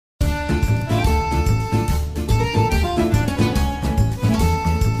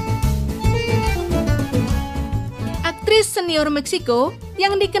Aktris senior Meksiko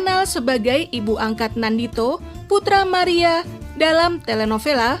yang dikenal sebagai ibu angkat Nandito, putra Maria dalam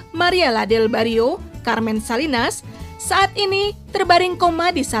telenovela María del Barrio, Carmen Salinas, saat ini terbaring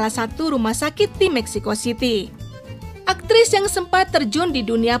koma di salah satu rumah sakit di Mexico City. Aktris yang sempat terjun di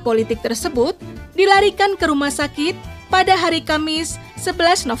dunia politik tersebut dilarikan ke rumah sakit pada hari Kamis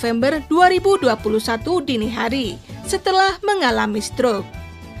 11 November 2021 dini hari setelah mengalami stroke.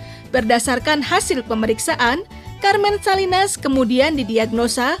 Berdasarkan hasil pemeriksaan, Carmen Salinas kemudian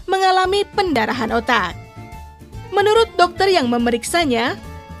didiagnosa mengalami pendarahan otak. Menurut dokter yang memeriksanya,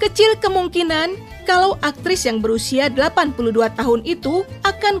 kecil kemungkinan kalau aktris yang berusia 82 tahun itu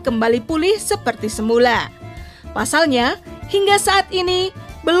akan kembali pulih seperti semula. Pasalnya, hingga saat ini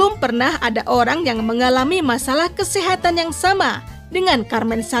belum pernah ada orang yang mengalami masalah kesehatan yang sama dengan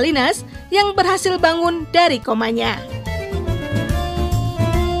Carmen Salinas yang berhasil bangun dari komanya.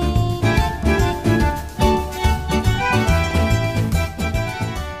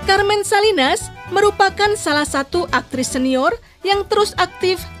 Carmen Salinas merupakan salah satu aktris senior yang terus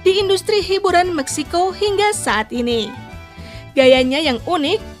aktif di industri hiburan Meksiko hingga saat ini. Gayanya yang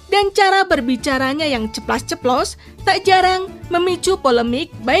unik dan cara berbicaranya yang ceplas-ceplos tak jarang memicu polemik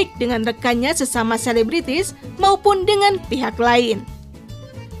baik dengan rekannya sesama selebritis maupun dengan pihak lain.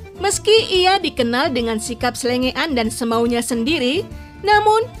 Meski ia dikenal dengan sikap selengean dan semaunya sendiri,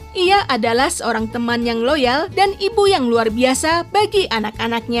 namun ia adalah seorang teman yang loyal dan ibu yang luar biasa bagi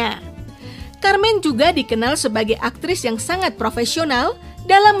anak-anaknya. Carmen juga dikenal sebagai aktris yang sangat profesional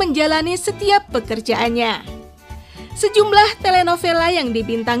dalam menjalani setiap pekerjaannya. Sejumlah telenovela yang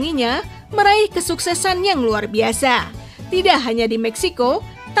dibintanginya meraih kesuksesan yang luar biasa, tidak hanya di Meksiko,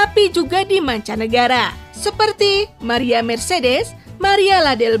 tapi juga di mancanegara, seperti María Mercedes, María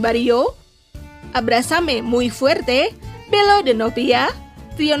del Barrio, Abrázame Muy Fuerte, Belo de Novia,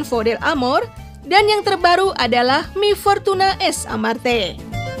 Triunfo del Amor, dan yang terbaru adalah Mi Fortuna es Amarte.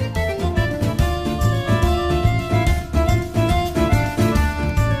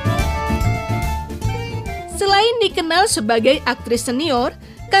 Selain dikenal sebagai aktris senior,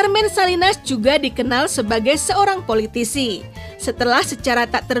 Carmen Salinas juga dikenal sebagai seorang politisi. Setelah secara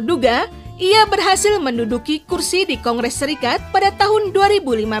tak terduga, ia berhasil menduduki kursi di Kongres Serikat pada tahun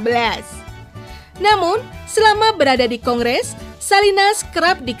 2015. Namun, selama berada di Kongres, Salinas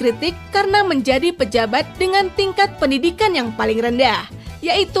kerap dikritik karena menjadi pejabat dengan tingkat pendidikan yang paling rendah,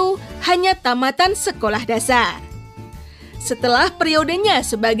 yaitu hanya tamatan sekolah dasar. Setelah periodenya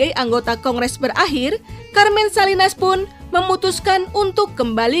sebagai anggota Kongres berakhir, Carmen Salinas pun memutuskan untuk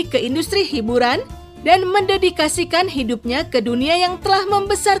kembali ke industri hiburan dan mendedikasikan hidupnya ke dunia yang telah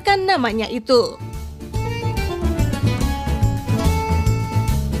membesarkan namanya itu.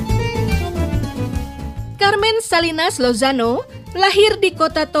 Carmen Salinas Lozano lahir di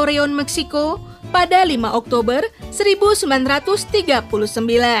kota Torreon, Meksiko pada 5 Oktober 1939.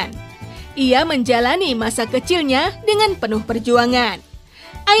 Ia menjalani masa kecilnya dengan penuh perjuangan.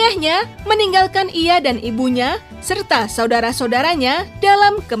 Ayahnya meninggalkan ia dan ibunya serta saudara-saudaranya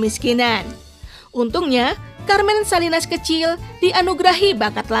dalam kemiskinan. Untungnya, Carmen Salinas kecil dianugerahi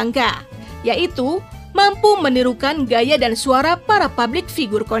bakat langka, yaitu mampu menirukan gaya dan suara para publik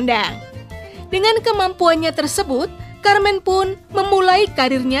figur kondang. Dengan kemampuannya tersebut, Carmen pun memulai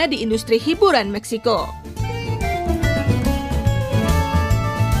karirnya di industri hiburan Meksiko.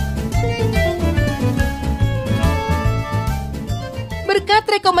 Berkat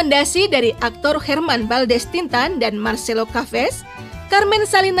rekomendasi dari aktor Herman Valdez Tintan dan Marcelo Cafes, Carmen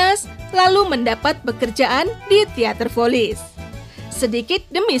Salinas lalu mendapat pekerjaan di teater Folis. Sedikit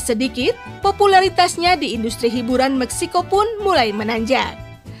demi sedikit, popularitasnya di industri hiburan Meksiko pun mulai menanjak.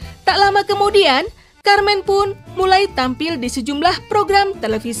 Tak lama kemudian, Carmen pun mulai tampil di sejumlah program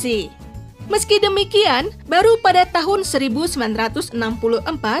televisi. Meski demikian, baru pada tahun 1964,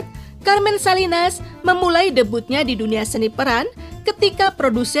 Carmen Salinas memulai debutnya di dunia seni peran ketika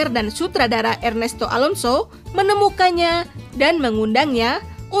produser dan sutradara Ernesto Alonso menemukannya dan mengundangnya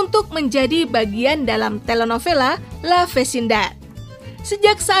untuk menjadi bagian dalam telenovela La Vecindad.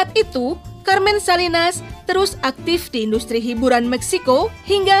 Sejak saat itu, Carmen Salinas terus aktif di industri hiburan Meksiko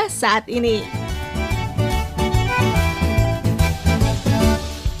hingga saat ini.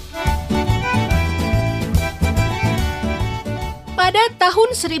 Pada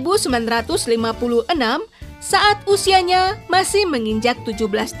tahun 1956, saat usianya masih menginjak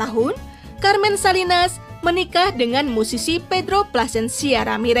 17 tahun, Carmen Salinas menikah dengan musisi Pedro Plasencia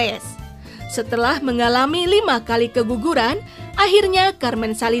Ramirez. Setelah mengalami 5 kali keguguran, akhirnya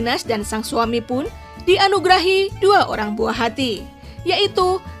Carmen Salinas dan sang suami pun dianugerahi 2 orang buah hati,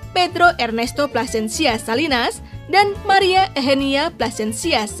 yaitu Pedro Ernesto Plasencia Salinas dan María Eugenia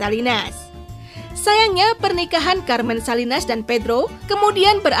Plasencia Salinas. Sayangnya, pernikahan Carmen Salinas dan Pedro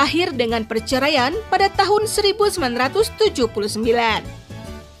kemudian berakhir dengan perceraian pada tahun 1979.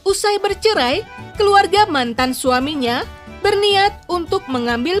 Usai bercerai, keluarga mantan suaminya berniat untuk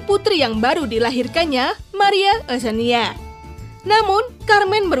mengambil putri yang baru dilahirkannya, María está. Namun,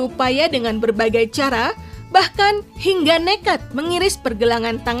 Carmen berupaya dengan berbagai cara, bahkan hingga nekat mengiris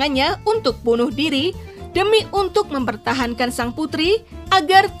pergelangan tangannya untuk bunuh diri demi untuk mempertahankan sang putri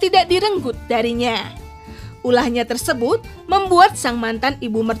agar tidak direnggut darinya. Ulahnya tersebut membuat sang mantan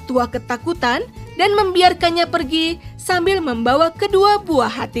ibu mertua ketakutan dan membiarkannya pergi sambil membawa kedua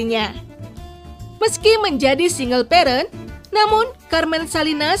buah hatinya. Meski menjadi single parent, namun Carmen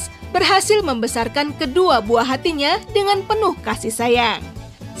Salinas berhasil membesarkan kedua buah hatinya dengan penuh kasih sayang.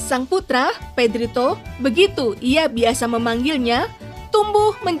 Sang putra, Pedrito, begitu ia biasa memanggilnya,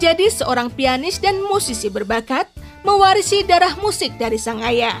 tumbuh menjadi seorang pianis dan musisi berbakat, mewarisi darah musik dari sang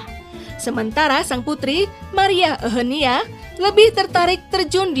ayah. Sementara sang putri, María está, lebih tertarik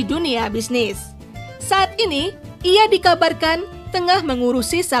terjun di dunia bisnis. Saat ini, ia dikabarkan tengah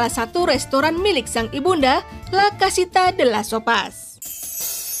mengurusi salah satu restoran milik sang ibunda, La Casita de las Sopas.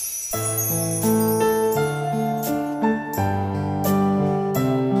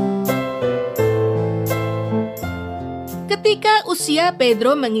 Ketika usia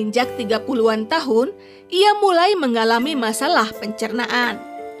Pedro menginjak 30-an tahun, ia mulai mengalami masalah pencernaan.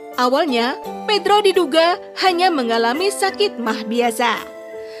 Awalnya, Pedro diduga hanya mengalami sakit mah biasa.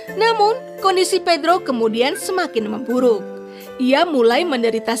 Namun, kondisi Pedro kemudian semakin memburuk. Ia mulai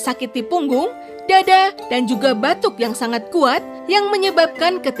menderita sakit di punggung, dada, dan juga batuk yang sangat kuat yang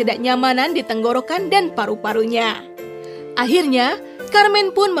menyebabkan ketidaknyamanan di tenggorokan dan paru-parunya. Akhirnya,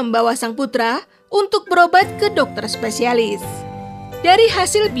 Carmen pun membawa sang putra untuk berobat ke dokter spesialis. Dari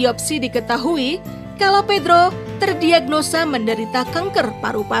hasil biopsi diketahui kalau Pedro terdiagnosa menderita kanker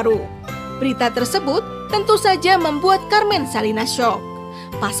paru-paru. Berita tersebut tentu saja membuat Carmen Salinas syok.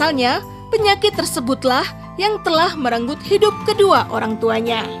 Pasalnya, penyakit tersebutlah yang telah merenggut hidup kedua orang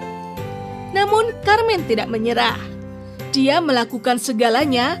tuanya. Namun, Carmen tidak menyerah. Dia melakukan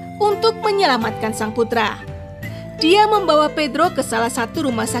segalanya untuk menyelamatkan sang putra. Dia membawa Pedro ke salah satu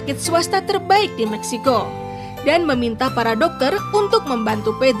rumah sakit swasta terbaik di Meksiko dan meminta para dokter untuk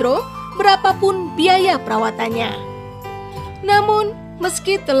membantu Pedro berapapun biaya perawatannya. Namun,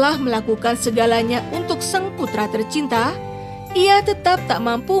 meski telah melakukan segalanya untuk sang putra tercinta, ia tetap tak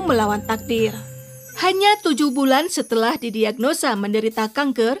mampu melawan takdir. Hanya 7 bulan setelah didiagnosa menderita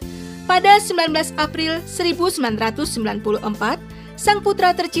kanker, pada 19 April 1994, sang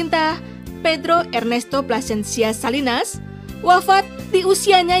putra tercinta Pedro Ernesto Plasencia Salinas wafat di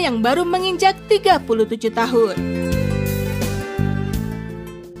usianya yang baru menginjak 37 tahun.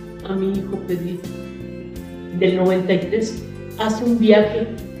 A mi hijo Pedrito, del 93, hace un viaje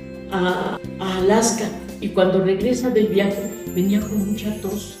a Alaska y cuando regresa del viaje venía con mucha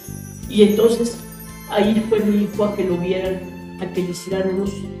tos. Y entonces ahí fue mi hijo a que lo vieran, a que le hicieran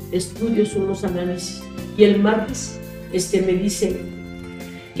unos estudios, unos análisis. Y el martes me dice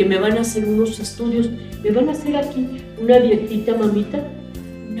que me van a hacer unos estudios, me van a hacer aquí una dietita, mamita,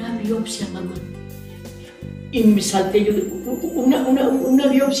 una biopsia, mamá. Y me salté yo, una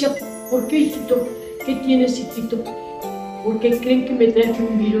biopsia, ¿por qué, hijito? ¿Qué tienes, hijito? Porque creen que me traje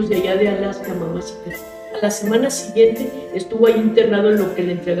un virus de allá de Alaska, mamacita. A la semana siguiente estuvo ahí internado en lo que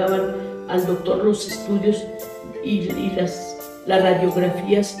le entregaban al doctor los estudios y las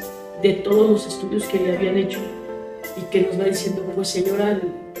radiografías de todos los estudios que le habían hecho. Y que nos va diciendo, pues señora,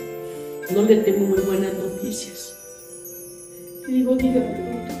 no le tengo muy buenas noticias. Y digo, dígame,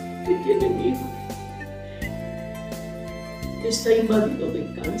 doctor, ¿qué tiene mi hijo? Está invadido de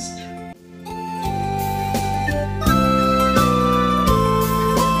cáncer.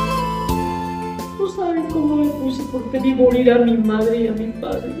 No saben cómo me puse porque vi morir a mi madre y a mi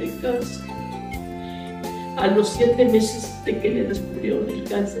padre de cáncer. A los 7 meses de que le descubrieron el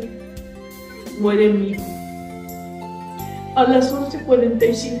cáncer, muere mi hijo. A las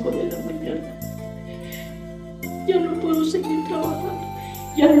 11:45 de la mañana. Ya no puedo seguir trabajando.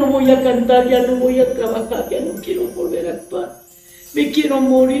 Ya no voy a cantar, ya no voy a trabajar, ya no quiero volver a actuar. Me quiero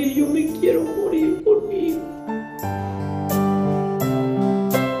morir, yo me quiero morir por mi hijo.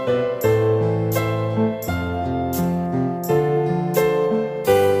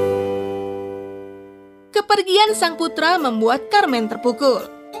 Kepergian sang putra membuat Carmen terpukul.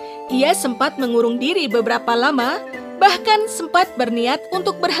 Ia sempat mengurung diri beberapa lama, bahkan sempat berniat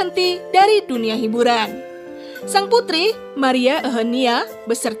untuk berhenti dari dunia hiburan. Sang putri, María está,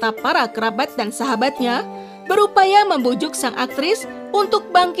 beserta para kerabat dan sahabatnya, berupaya membujuk sang aktris untuk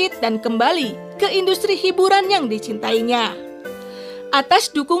bangkit dan kembali ke industri hiburan yang dicintainya.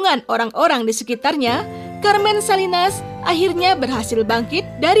 Atas dukungan orang-orang di sekitarnya, Carmen Salinas akhirnya berhasil bangkit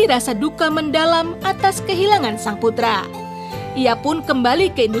dari rasa duka mendalam atas kehilangan sang putra. Ia pun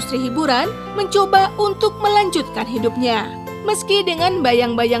kembali ke industri hiburan, mencoba untuk melanjutkan hidupnya. Meski dengan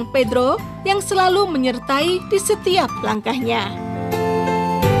bayang-bayang Pedro yang selalu menyertai di setiap langkahnya.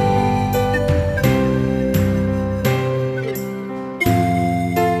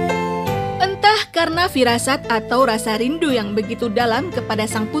 Karena firasat atau rasa rindu yang begitu dalam kepada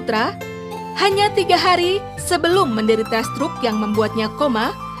sang putra, hanya 3 hari sebelum menderita stroke yang membuatnya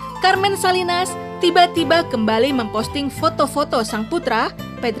koma, Carmen Salinas tiba-tiba kembali memposting foto-foto sang putra,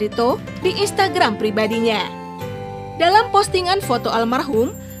 Pedro, di Instagram pribadinya. Dalam postingan foto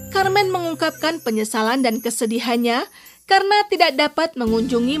almarhum, Carmen mengungkapkan penyesalan dan kesedihannya karena tidak dapat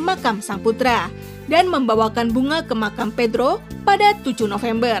mengunjungi makam sang putra dan membawakan bunga ke makam Pedro pada 7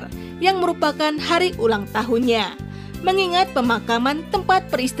 November. Yang merupakan hari ulang tahunnya. Mengingat pemakaman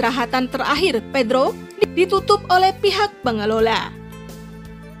tempat peristirahatan terakhir Pedro ditutup oleh pihak pengelola.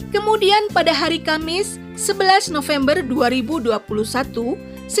 Kemudian pada hari Kamis, 11 November 2021,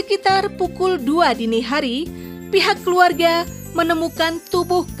 sekitar pukul 2 dini hari, pihak keluarga menemukan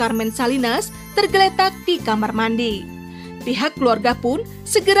tubuh Carmen Salinas tergeletak di kamar mandi. Pihak keluarga pun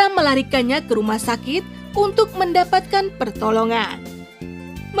segera melarikannya ke rumah sakit untuk mendapatkan pertolongan.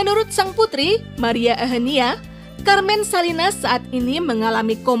 Menurut sang putri, María, Carmen Salinas saat ini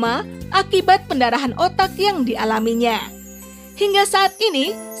mengalami koma akibat pendarahan otak yang dialaminya. Hingga saat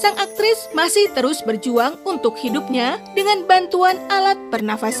ini, sang aktris masih terus berjuang untuk hidupnya dengan bantuan alat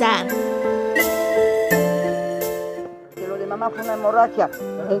pernafasan. Lo de mamá fue una hemorragia,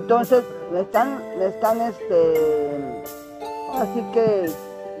 entonces le están así que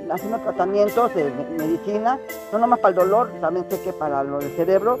haciendo tratamientos de medicina, no nomás para el dolor, también sé que para lo del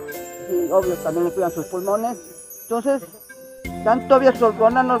cerebro, y obvio también le cuidan sus pulmones. Entonces, están todavía sus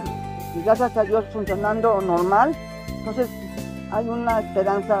órganos, y gracias a Dios funcionando normal. Entonces, hay una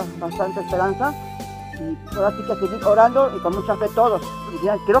esperanza, bastante esperanza, y ahora sí que seguir orando y con mucha fe todos. Y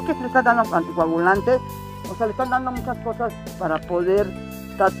ya, creo que se le están dando anticoagulantes, o sea, le están dando muchas cosas para poder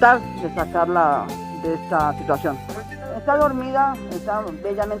tratar de sacarla de esta situación. Está dormida, está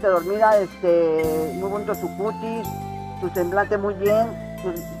bellamente dormida, muy bonito su cutis, su semblante muy bien,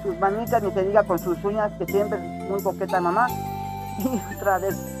 sus manitas, ni se diga con sus uñas, que siempre es muy coqueta mamá. Y otra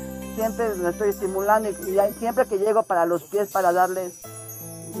vez, siempre la estoy estimulando y siempre que llego para los pies para darles,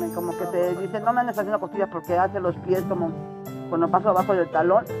 como que te dicen, no me andes haciendo costillas porque hace los pies como, cuando paso abajo del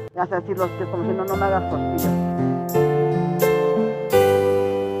talón, hace así los pies como diciendo, no me hagas costillas.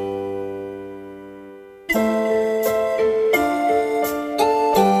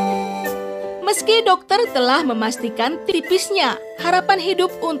 Meski dokter telah memastikan tipisnya harapan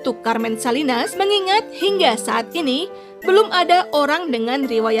hidup untuk Carmen Salinas, mengingat hingga saat ini belum ada orang dengan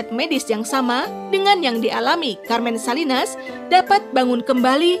riwayat medis yang sama dengan yang dialami Carmen Salinas dapat bangun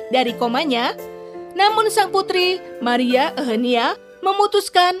kembali dari komanya, namun sang putri María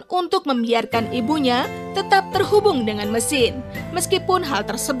memutuskan untuk membiarkan ibunya tetap terhubung dengan mesin, meskipun hal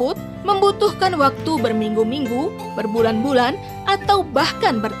tersebut membutuhkan waktu berminggu-minggu, berbulan-bulan, atau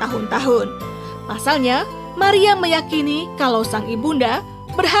bahkan bertahun-tahun. Pasalnya, María meyakini kalau sang ibunda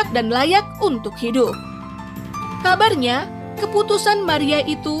berhak dan layak untuk hidup. Kabarnya, keputusan María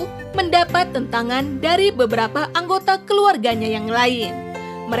itu mendapat tentangan dari beberapa anggota keluarganya yang lain.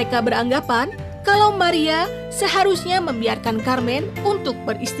 Mereka beranggapan kalau María seharusnya membiarkan Carmen untuk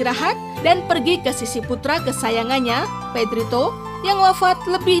beristirahat dan pergi ke sisi putra kesayangannya, Pedro, yang wafat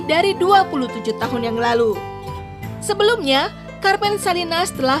lebih dari 27 tahun yang lalu. Sebelumnya, Carmen Salinas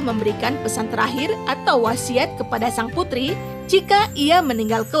telah memberikan pesan terakhir atau wasiat kepada sang putri jika ia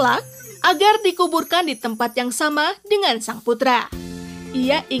meninggal kelak agar dikuburkan di tempat yang sama dengan sang putra.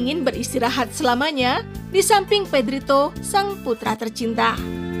 Ia ingin beristirahat selamanya di samping Pedro, sang putra tercinta.